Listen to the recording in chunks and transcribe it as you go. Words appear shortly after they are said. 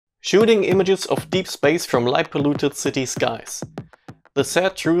Shooting images of deep space from light-polluted city skies. The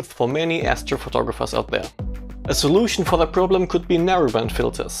sad truth for many astrophotographers out there. A solution for that problem could be narrowband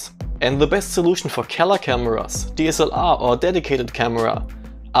filters. And the best solution for color cameras, DSLR or dedicated camera,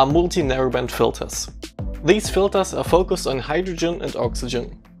 are multi-narrowband filters. These filters are focused on hydrogen and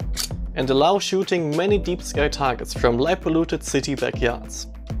oxygen and allow shooting many deep sky targets from light-polluted city backyards.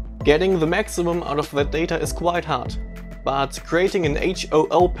 Getting the maximum out of that data is quite hard, but creating an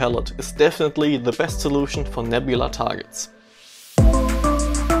HOO palette is definitely the best solution for nebula targets.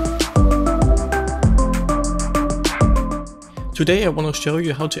 Today I want to show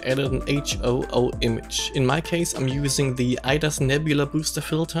you how to edit an HOO image. In my case I'm using the IDAS Nebula Booster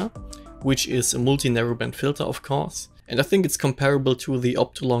filter, which is a multi-narrowband filter of course, and I think it's comparable to the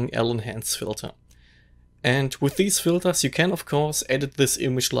Optolong L-Enhance filter. And with these filters you can of course edit this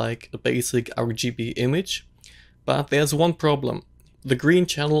image like a basic RGB image, but there's one problem. The green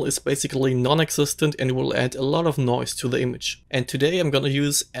channel is basically non-existent and will add a lot of noise to the image. And today I'm gonna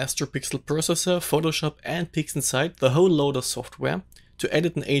use AstroPixelProcessor, Photoshop and Pixensight, the whole load of software, to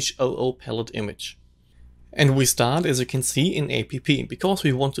edit an HOO palette image. And we start, as you can see, in APP, because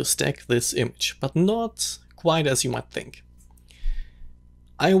we want to stack this image, but not quite as you might think.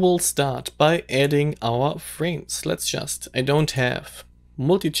 I will start by adding our frames. I don't have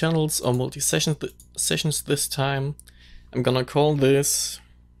multi-channels or multi-sessions this time. I'm gonna call this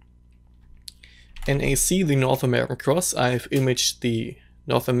NAC, the North American Cross. I've imaged the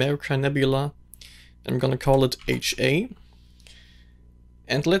North America Nebula. I'm gonna call it HA.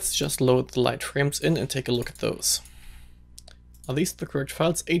 And let's just load the light frames in and take a look at those. Are these the correct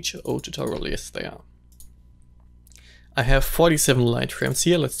files? HOO tutorial, yes they are. I have 47 light frames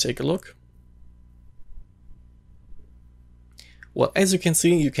here, let's take a look. Well, as you can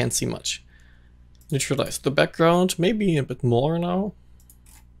see, you can't see much. Neutralize the background, maybe a bit more now.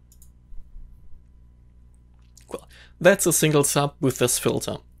 Well, that's a single sub with this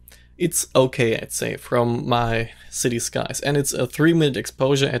filter. It's okay, I'd say, from my city skies, and it's a 3-minute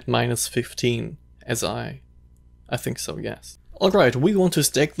exposure at -15, as I think so, yes. Alright, we want to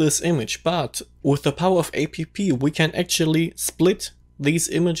stack this image, but with the power of APP we can actually split these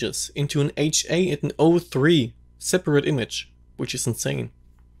images into an HA and an O3 separate image, which is insane.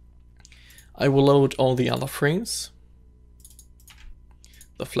 I will load all the other frames,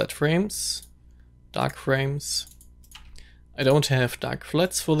 the flat frames, dark frames. I don't have dark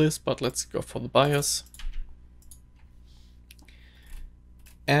flats for this, but let's go for the bias.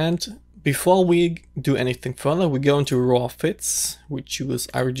 And before we do anything further, we go into raw fits. We choose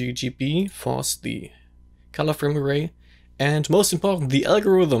RGB, force the color frame array, and most important, the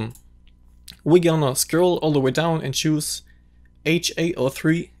algorithm. We're gonna scroll all the way down and choose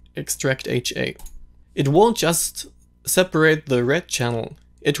HA03 extract HA. It won't just separate the red channel,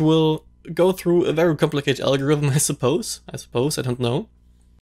 it will go through a very complicated algorithm, I suppose, I don't know,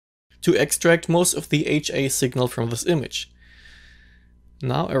 to extract most of the HA signal from this image.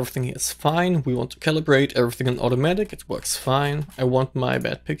 Now everything is fine, we want to calibrate everything on automatic, it works fine. I want my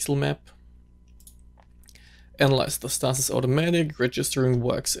bad pixel map. Analyze the stars is automatic, registering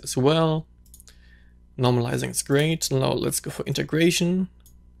works as well. Normalizing is great. Now let's go for integration.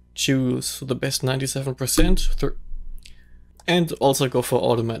 Choose the best 97% and also go for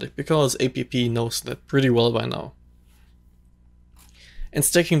automatic because APP knows that pretty well by now. And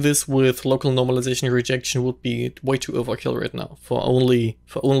stacking this with local normalization and rejection would be way too overkill right now for only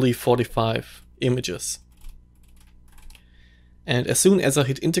 45 images. And as soon as I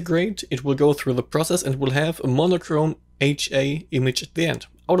hit integrate, it will go through the process and will have a monochrome HA image at the end,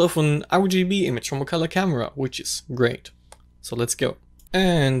 out of an RGB image from a color camera, which is great. So let's go.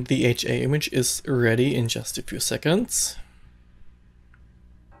 And the HA image is ready in just a few seconds.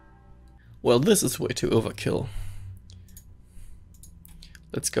 Well, this is way too overkill.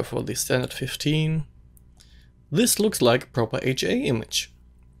 Let's go for the standard 15. This looks like a proper HA image.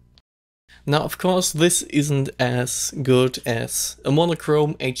 Now, of course, this isn't as good as a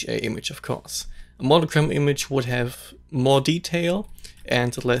monochrome HA image, of course. A monochrome image would have more detail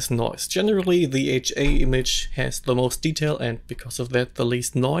and less noise. Generally, the HA image has the most detail and because of that the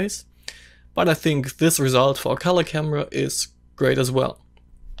least noise. But I think this result for a color camera is great as well.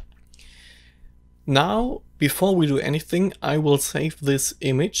 Now, before we do anything, I will save this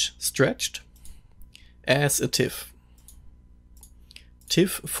image stretched as a TIFF.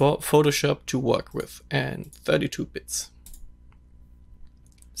 TIFF for Photoshop to work with and 32 bits.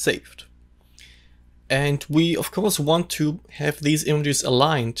 Saved. And we of course want to have these images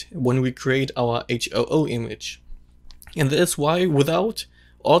aligned when we create our HOO image. And that is why, without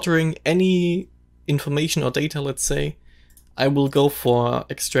altering any information or data, let's say, I will go for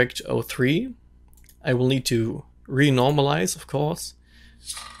extract 03. I will need to renormalize, of course.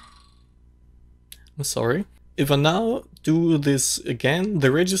 I'm sorry. If I now do this again,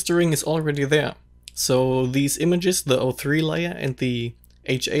 the registering is already there. So these images, the 03 layer and the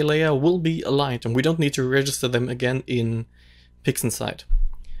HA layer, will be aligned, and we don't need to register them again in Pixensight.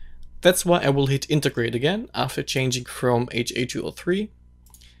 That's why I will hit integrate again after changing from HA to 03.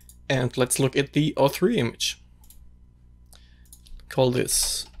 And let's look at the 03 image. Call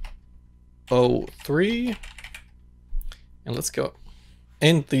this 03 and let's go.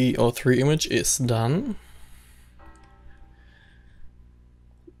 And the 03 image is done.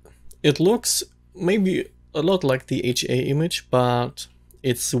 It looks maybe a lot like the HA image, but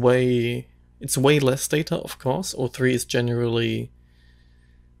it's way less data, of course. 03 is generally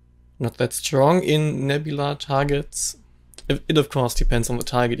not that strong in nebula targets. It of course depends on the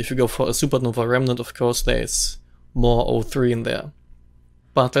target. If you go for a supernova remnant, of course there's more 03 in there.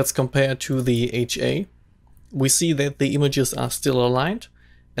 But let's compare to the HA. We see that the images are still aligned,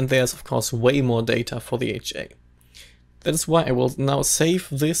 and there's of course way more data for the HA. That is why I will now save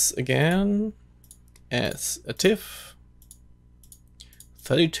this again as a TIFF,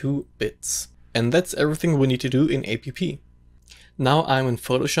 32 bits. And that's everything we need to do in APP. Now I'm in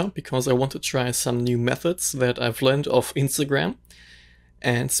Photoshop because I want to try some new methods that I've learned off Instagram,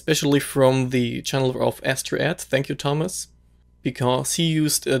 and especially from the channel of AstroAd, thank you Thomas, because he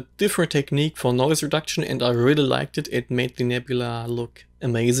used a different technique for noise reduction and I really liked it. It made the nebula look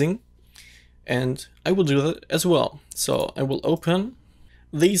amazing, and I will do that as well. So I will open.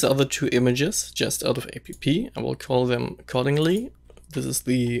 These are the two images just out of APP. I will call them accordingly. This is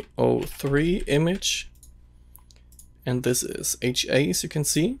the 03 image. And this is HA, as you can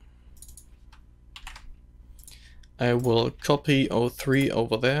see. I will copy 03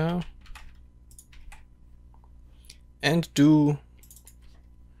 over there and do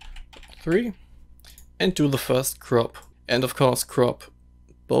 3 and do the first crop. And of course crop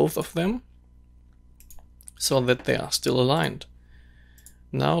both of them so that they are still aligned.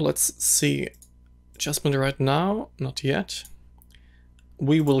 Now let's see adjustment right now, not yet.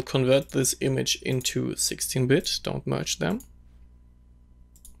 We will convert this image into 16-bit, don't merge them.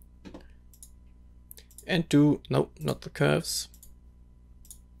 And do, no, not the curves.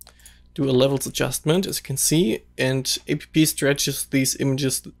 Do a levels adjustment, as you can see, and APP stretches these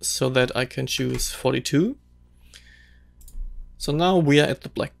images so that I can choose 42. So now we are at the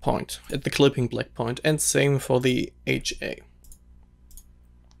black point, at the clipping black point, and same for the HA.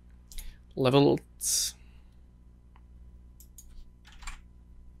 Levels.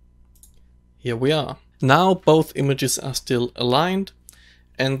 Here we are. Now both images are still aligned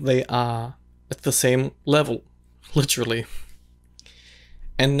and they are at the same level, literally.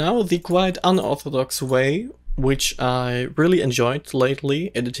 And now the quite unorthodox way, which I really enjoyed lately,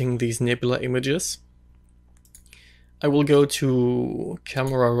 editing these nebula images. I will go to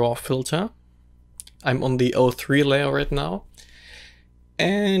Camera Raw Filter. I'm on the 03 layer right now.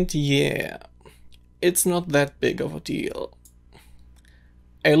 And yeah, it's not that big of a deal.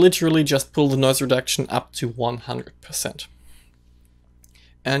 I literally just pull the noise reduction up to 100%.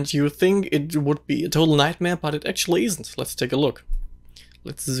 And you think it would be a total nightmare, but it actually isn't. Let's take a look.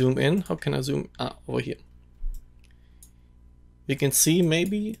 Let's zoom in. How can I zoom? Over here. You can see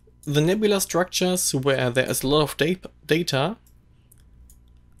maybe the nebula structures where there is a lot of data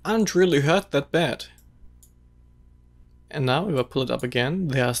aren't really hurt that bad. And now if I pull it up again,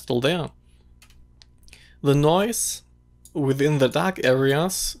 they are still there. The noise within the dark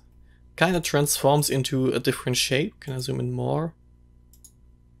areas kind of transforms into a different shape. Can I zoom in more?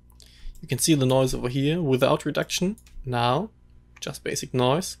 You can see the noise over here without reduction. Now, just basic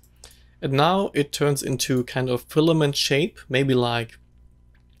noise. And now it turns into kind of filament shape, maybe like,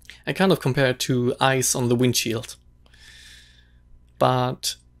 I kind of compare it to ice on the windshield.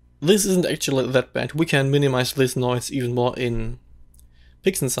 But this isn't actually that bad. We can minimize this noise even more in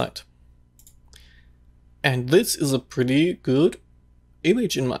Pixensight. And this is a pretty good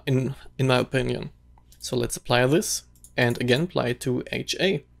image in my opinion. So let's apply this and again apply it to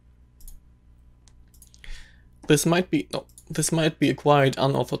HA. This might be a quite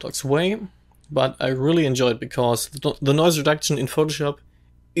unorthodox way, but I really enjoy it because the noise reduction in Photoshop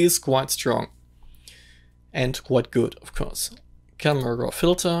is quite strong and quite good, of course. Camera Raw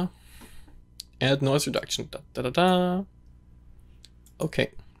Filter, add noise reduction.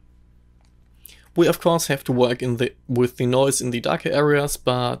 Okay. We of course have to work with the noise in the darker areas,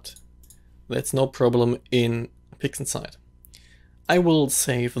 but that's no problem in Pixensight. I will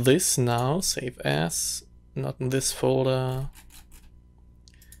save this now, save as, not in this folder,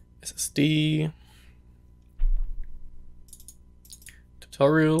 SSD.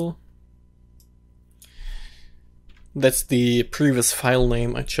 tutorial. That's the previous file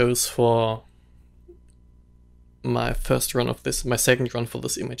name I chose for my first run of this, my second run for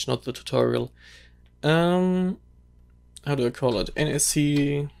this image, not the tutorial. How do I call it?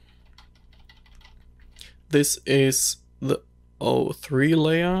 NSC. This is the O3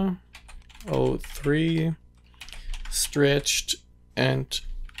 layer, O3 stretched, and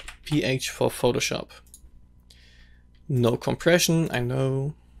PH for Photoshop. No compression, I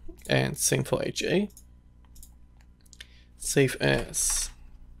know, and same for HA. Save as,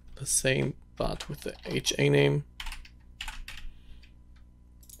 the same but with the HA name.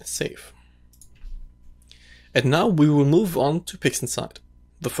 Save. And now we will move on to Pixensight.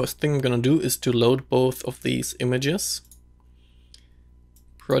 The first thing I'm gonna do is to load both of these images.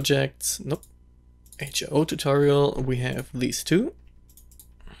 Projects, nope. HO tutorial, we have these two.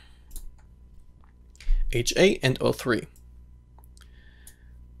 HA and O3.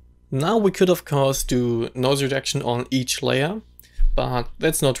 Now we could of course do noise reduction on each layer, but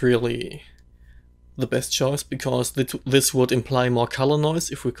that's not really the best choice because this would imply more color noise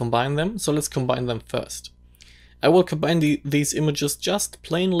if we combine them, so let's combine them first. I will combine these images just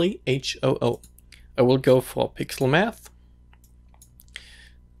plainly HOO. I will go for pixel math,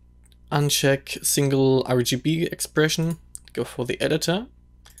 uncheck single RGB expression, go for the editor.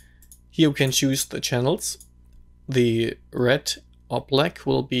 Here we can choose the channels. The red or black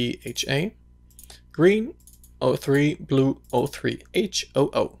will be HA, green O3, blue O3,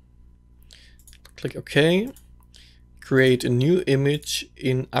 HOO. Click OK. Create a new image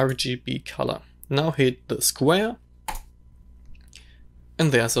in RGB color. Now hit the square,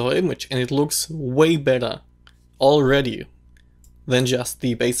 and there's our image, and it looks way better already than just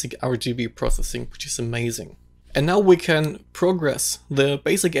the basic RGB processing, which is amazing. And now we can progress the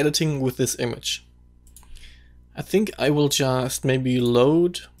basic editing with this image. I think I will just maybe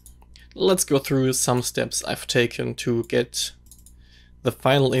load. Let's go through some steps I've taken to get the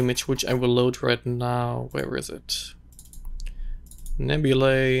final image, which I will load right now. Where is it?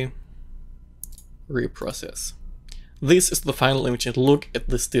 Nebulae. Reprocess. This is the final image, and look at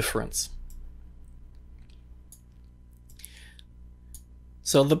this difference.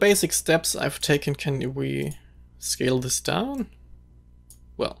 So the basic steps I've taken, can we scale this down?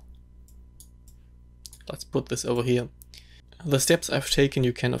 Well, let's put this over here. The steps I've taken,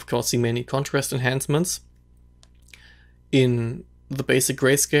 you can of course see many contrast enhancements in the basic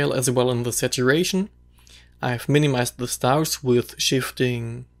grayscale as well in the saturation. I've minimized the stars with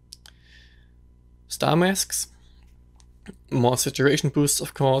shifting star masks, more saturation boosts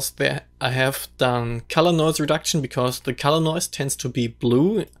of course. There I have done color noise reduction because the color noise tends to be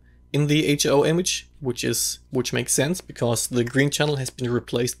blue in the HO image, which makes sense because the green channel has been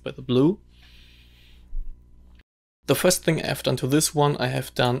replaced by the blue. The first thing I've done to this one, I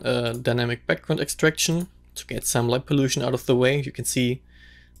have done a dynamic background extraction to get some light pollution out of the way. You can see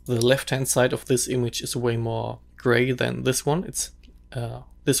the left hand side of this image is way more gray than this one.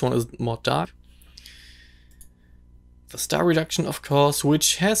 This one is more dark. The star reduction of course,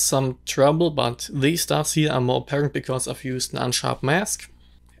 which has some trouble, but these stars here are more apparent because I've used an unsharp mask.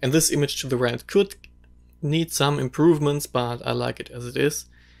 And this image to the right could need some improvements, but I like it as it is.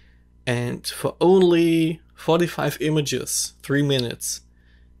 And for only 45 images, 3 minutes,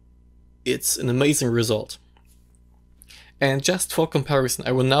 it's an amazing result. And just for comparison,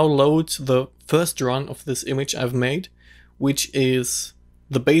 I will now load the first run of this image I've made, which is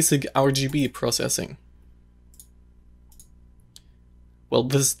the basic RGB processing. Well,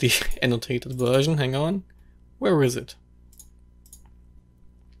 this is the annotated version, hang on. Where is it?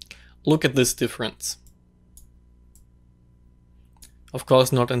 Look at this difference. Of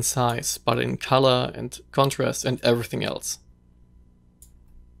course not in size, but in color and contrast and everything else.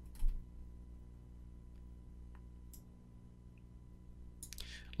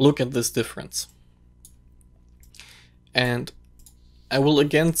 Look at this difference. And I will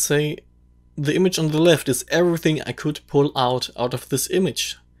again say the image on the left is everything I could pull out of this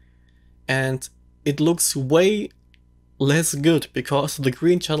image. And it looks way less good because the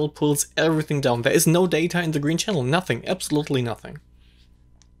green channel pulls everything down. There is no data in the green channel, nothing, absolutely nothing.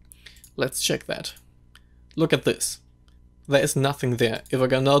 Let's check that. Look at this. There is nothing there. If I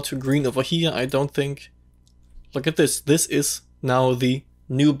go now to green over here, I don't think... Look at this. This is now the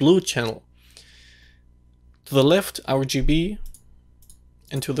new blue channel. To the left, RGB,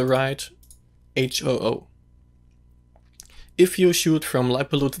 and to the right, HOO. If you shoot from light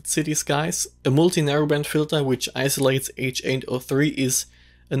polluted city skies, a multi-narrowband filter which isolates HA and O3 is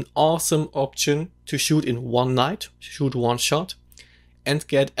an awesome option to shoot in one night, to shoot one shot. and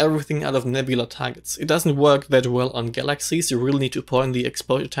get everything out of nebular targets. It doesn't work that well on galaxies, you really need to point the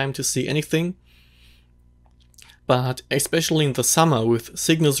exposure time to see anything. But especially in the summer, with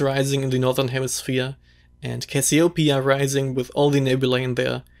Cygnus rising in the northern hemisphere and Cassiopeia rising with all the nebulae in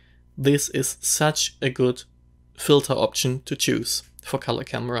there, this is such a good filter option to choose for color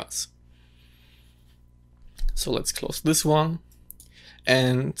cameras. So let's close this one.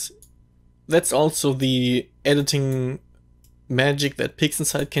 And that's also the editing magic that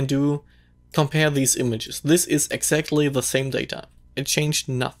Pixensight can do. Compare these images. This is exactly the same data. It changed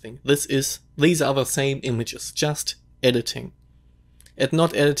nothing. These are the same images, just editing. And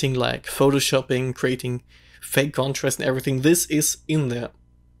not editing like photoshopping, creating fake contrast and everything. This is in there.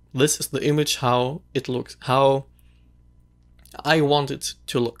 This is the image, how it looks, how I want it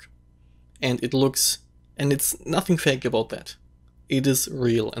to look. And it looks, and it's nothing fake about that. It is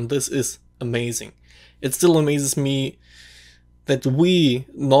real, and this is amazing. It still amazes me that we,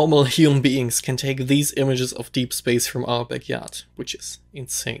 normal human beings, can take these images of deep space from our backyard, which is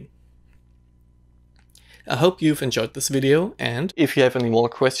insane. I hope you've enjoyed this video, and if you have any more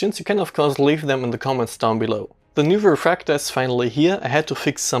questions, you can of course leave them in the comments down below. The new refractor is finally here. I had to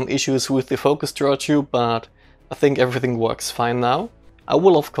fix some issues with the focus draw tube, but I think everything works fine now. I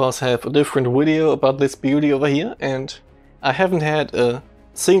will of course have a different video about this beauty over here, and I haven't had a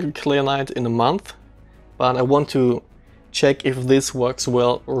single clear night in a month, but I want to check if this works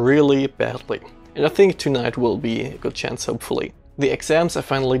well really badly. And I think tonight will be a good chance, hopefully. The exams are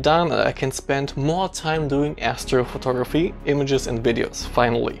finally done and I can spend more time doing astrophotography, images and videos,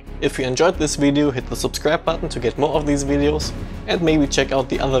 finally. If you enjoyed this video, hit the subscribe button to get more of these videos, and maybe check out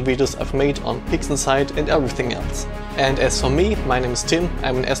the other videos I've made on Pixensight and everything else. And as for me, my name is Tim,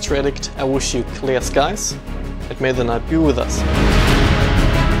 I'm an astro addict. I wish you clear skies, and may the night be with us.